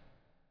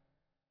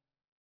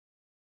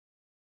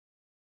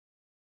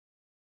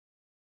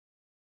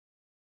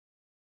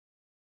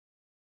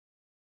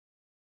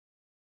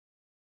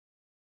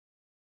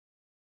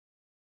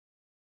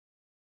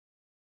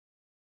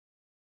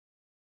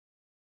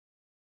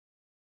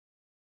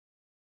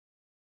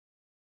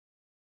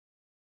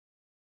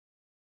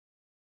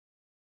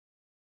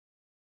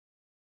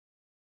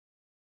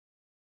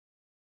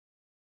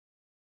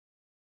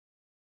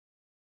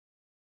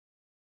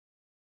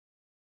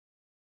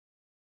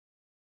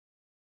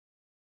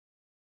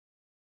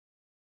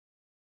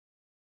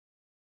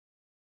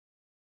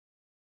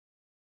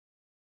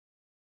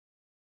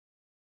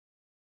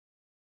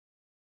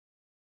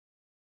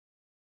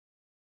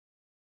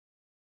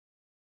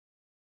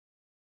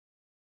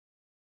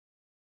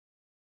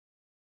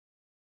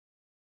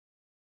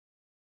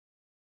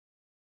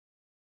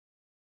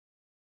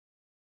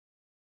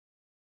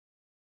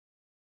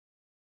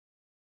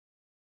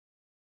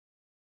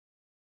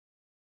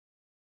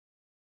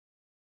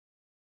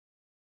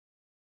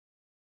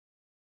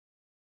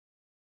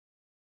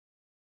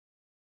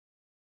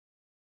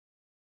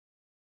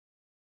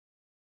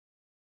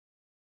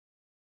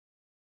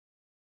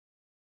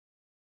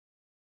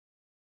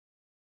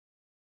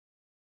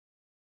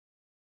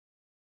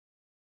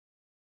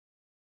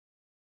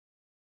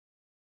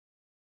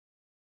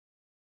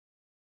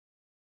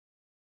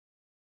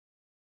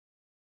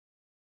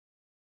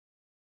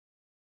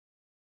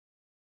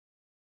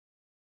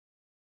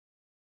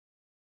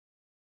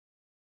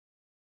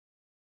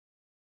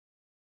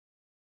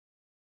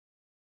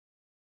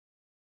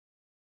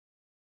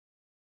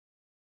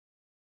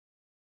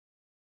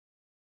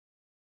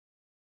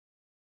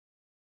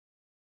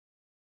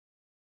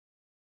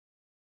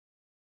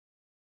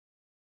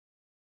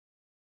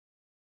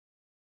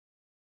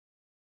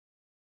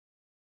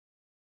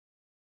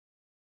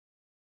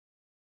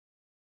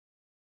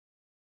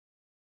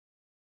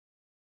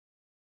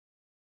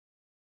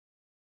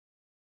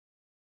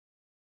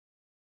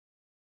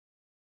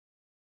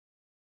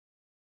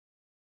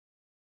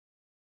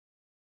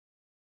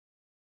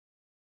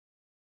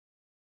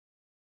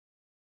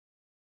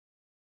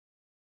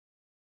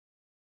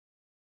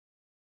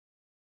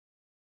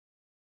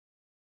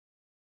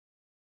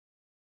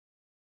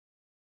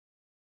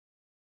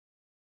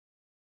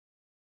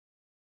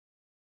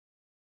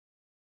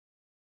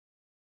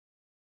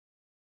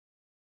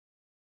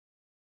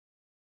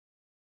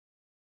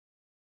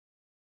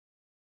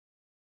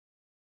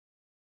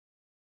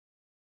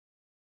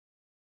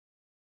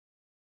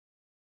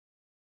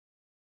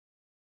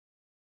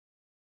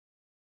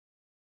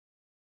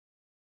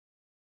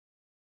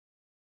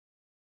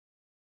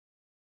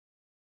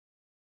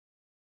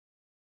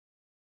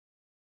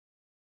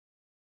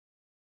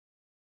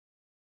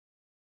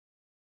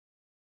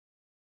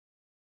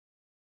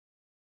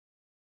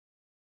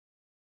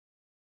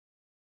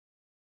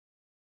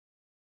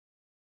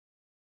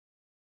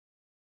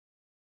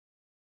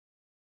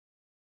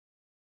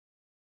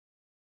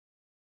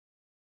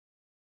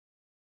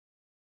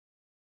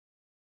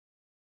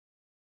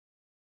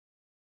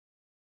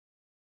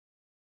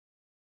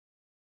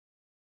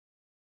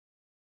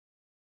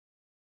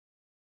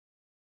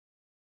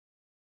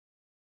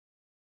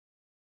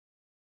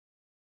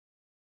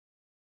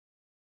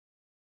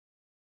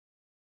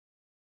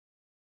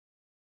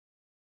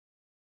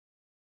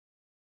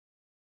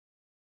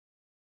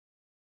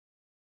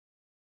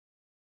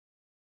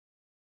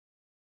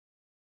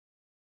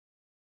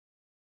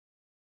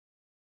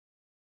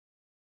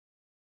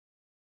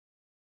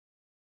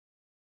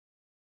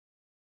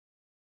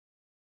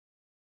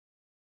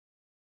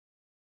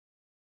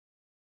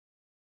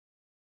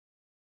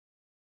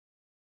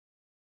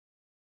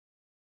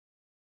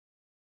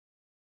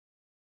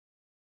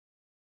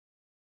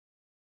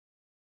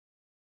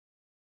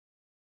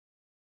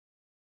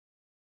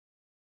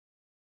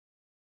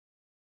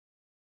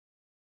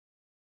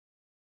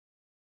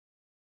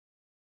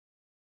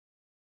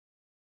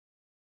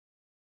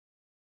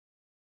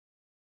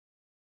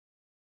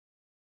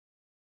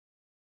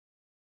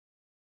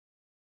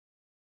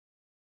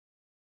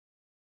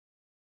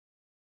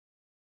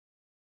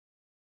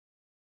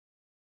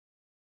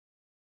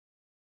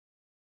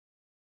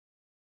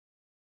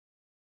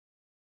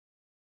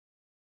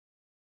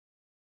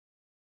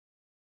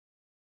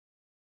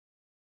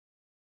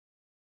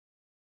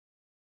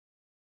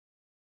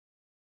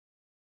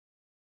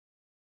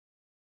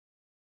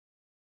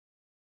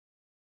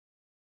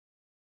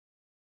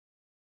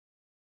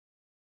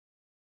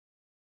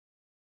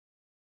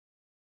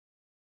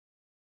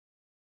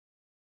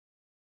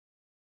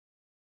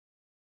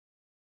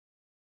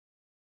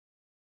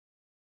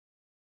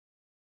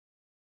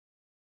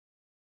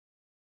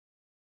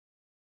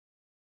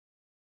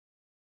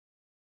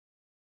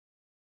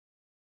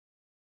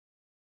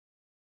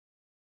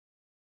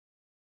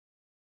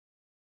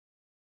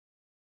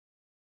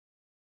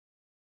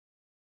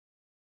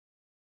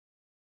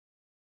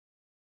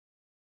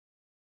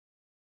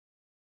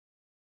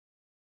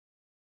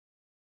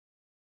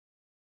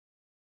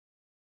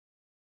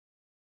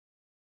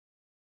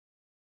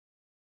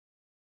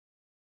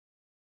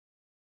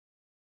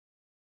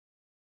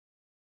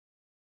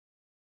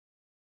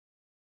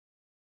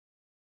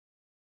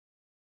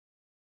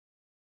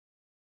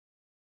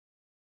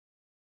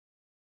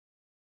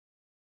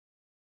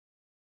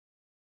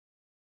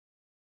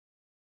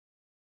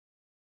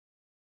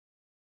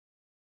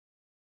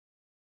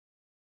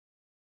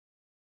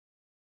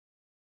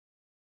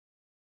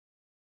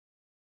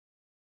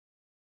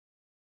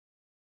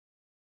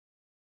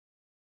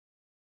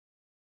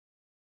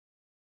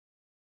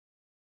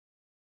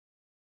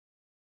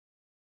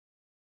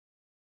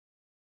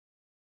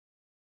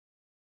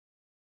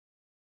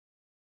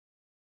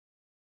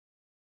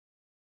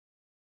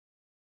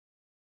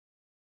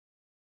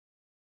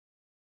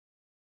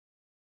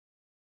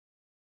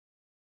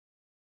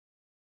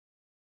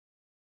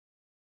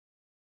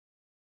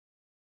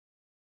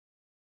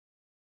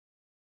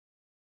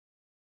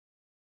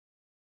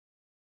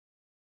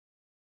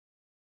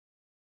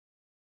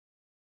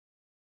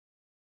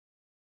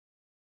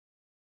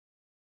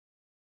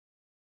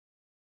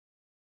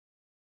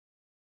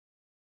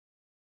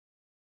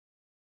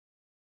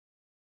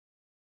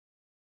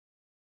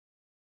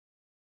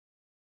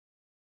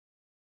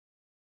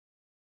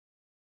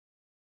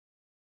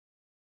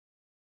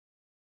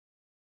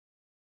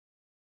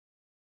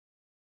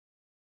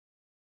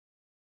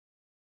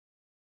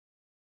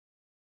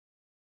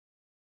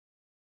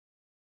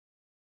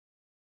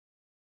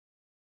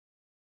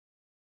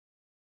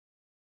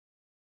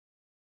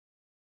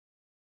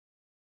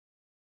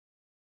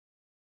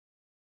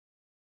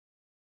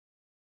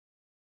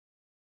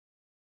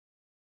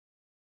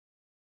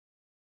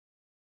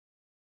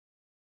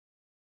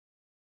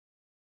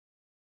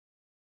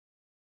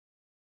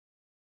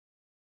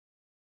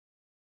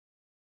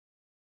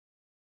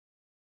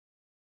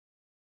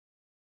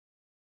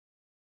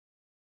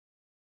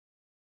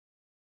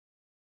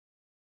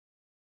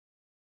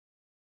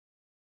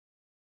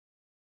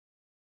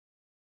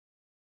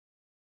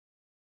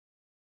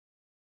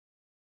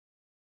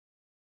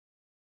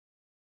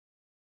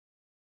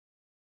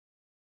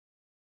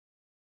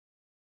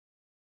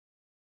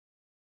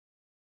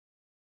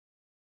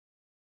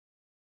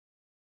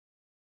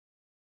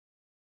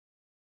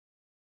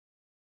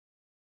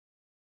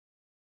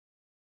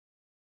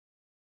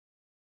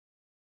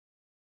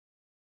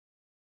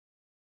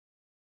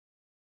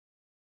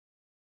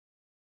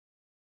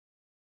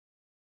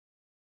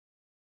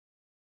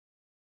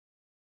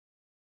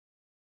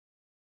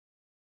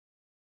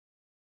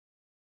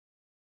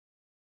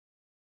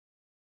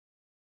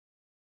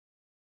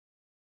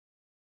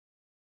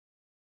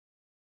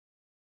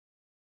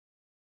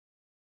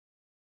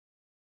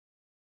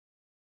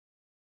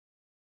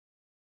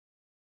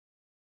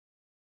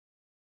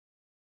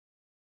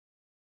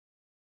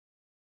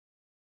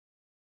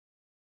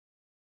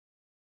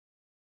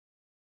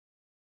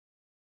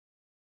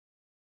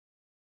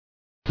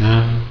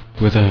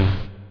 with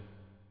a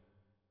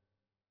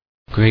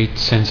great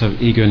sense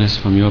of eagerness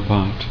from your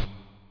part,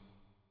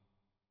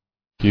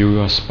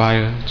 you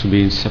aspire to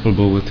be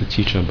inseparable with the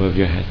teacher above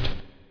your head.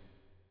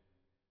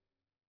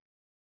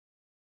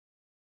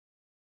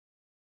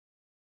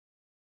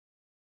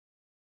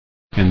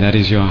 And that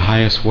is your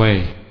highest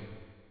way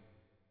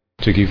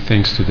to give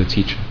thanks to the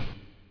teacher.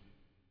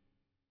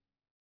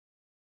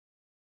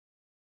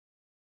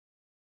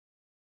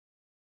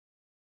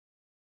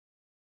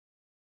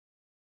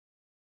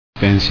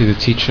 Then see the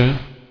teacher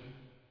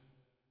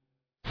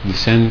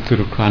descend through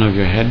the crown of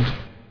your head.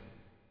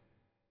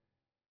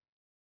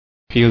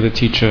 Feel the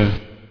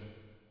teacher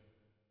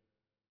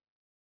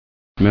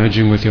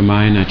merging with your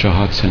mind at your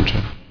heart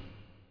center.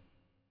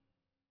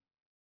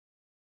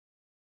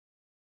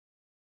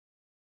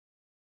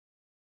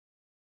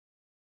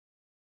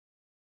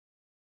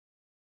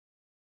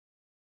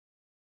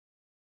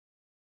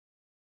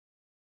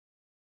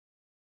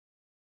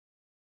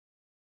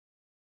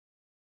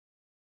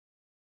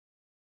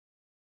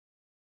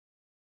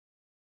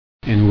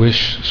 And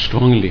wish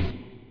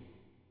strongly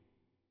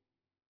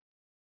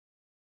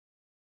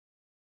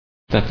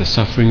that the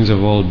sufferings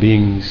of all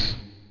beings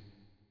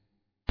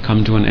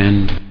come to an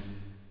end,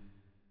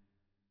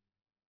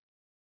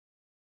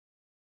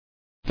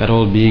 that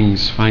all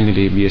beings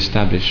finally be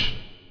established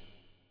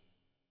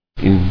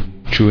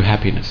in true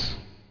happiness.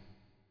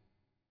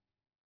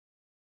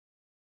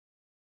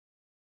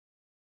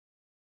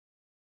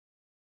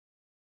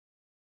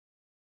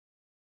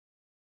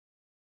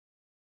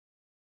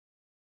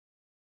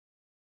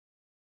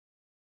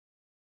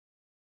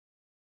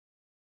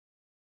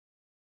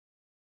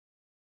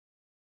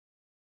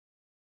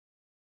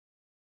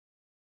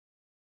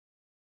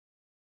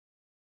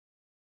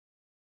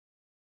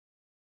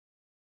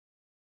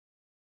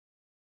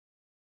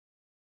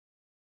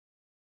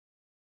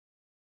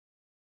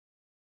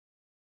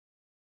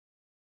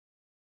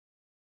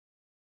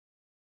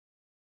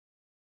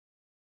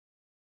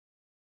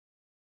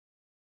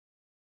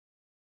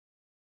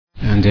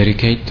 And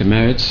dedicate the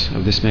merits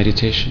of this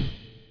meditation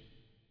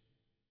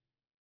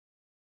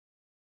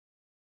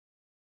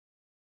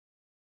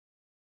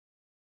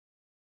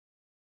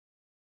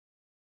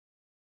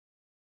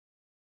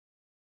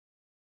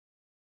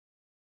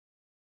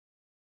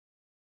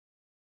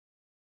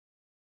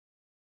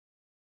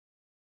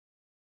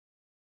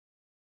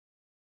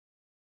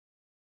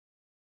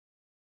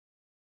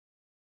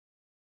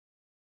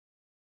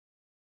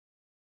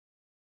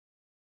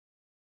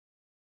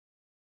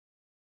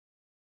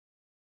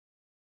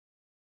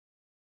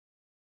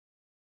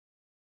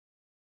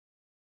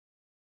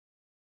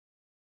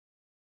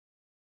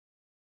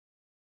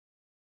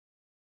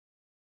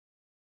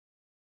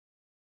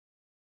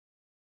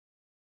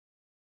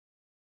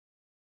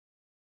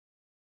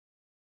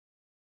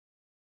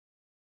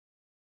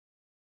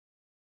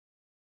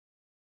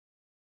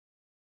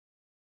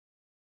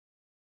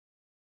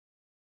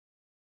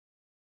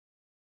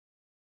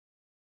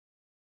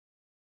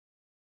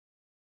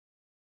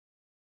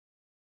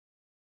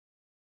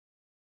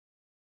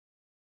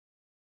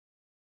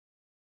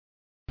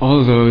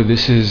although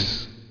this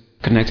is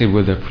connected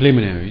with the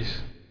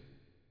preliminaries.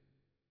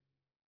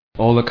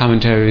 All the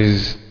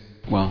commentaries,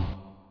 well,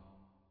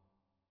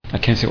 I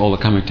can't say all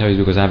the commentaries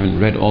because I haven't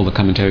read all the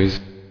commentaries,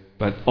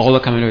 but all the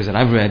commentaries that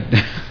I've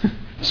read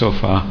so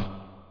far,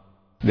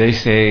 they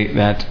say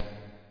that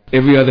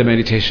every other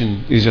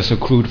meditation is just a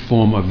crude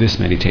form of this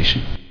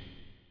meditation.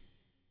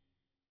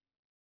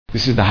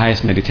 This is the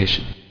highest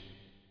meditation.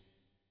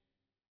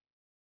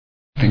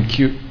 Thank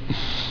you.